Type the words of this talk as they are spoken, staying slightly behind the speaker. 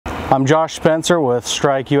I'm Josh Spencer with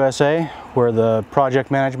Strike USA. We're the project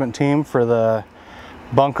management team for the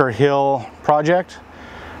Bunker Hill project,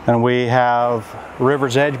 and we have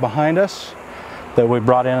River's Edge behind us that we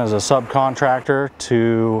brought in as a subcontractor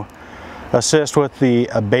to assist with the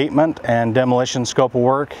abatement and demolition scope of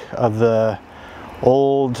work of the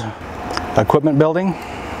old equipment building.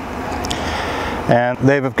 And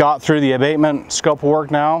they've got through the abatement scope of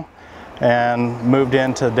work now and moved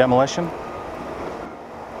into demolition.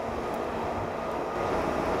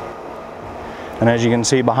 And as you can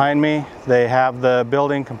see behind me, they have the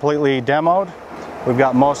building completely demoed. We've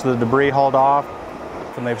got most of the debris hauled off,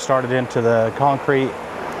 and they've started into the concrete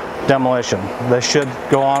demolition. This should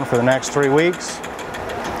go on for the next 3 weeks,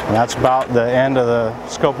 and that's about the end of the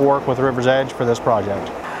scope of work with River's Edge for this project.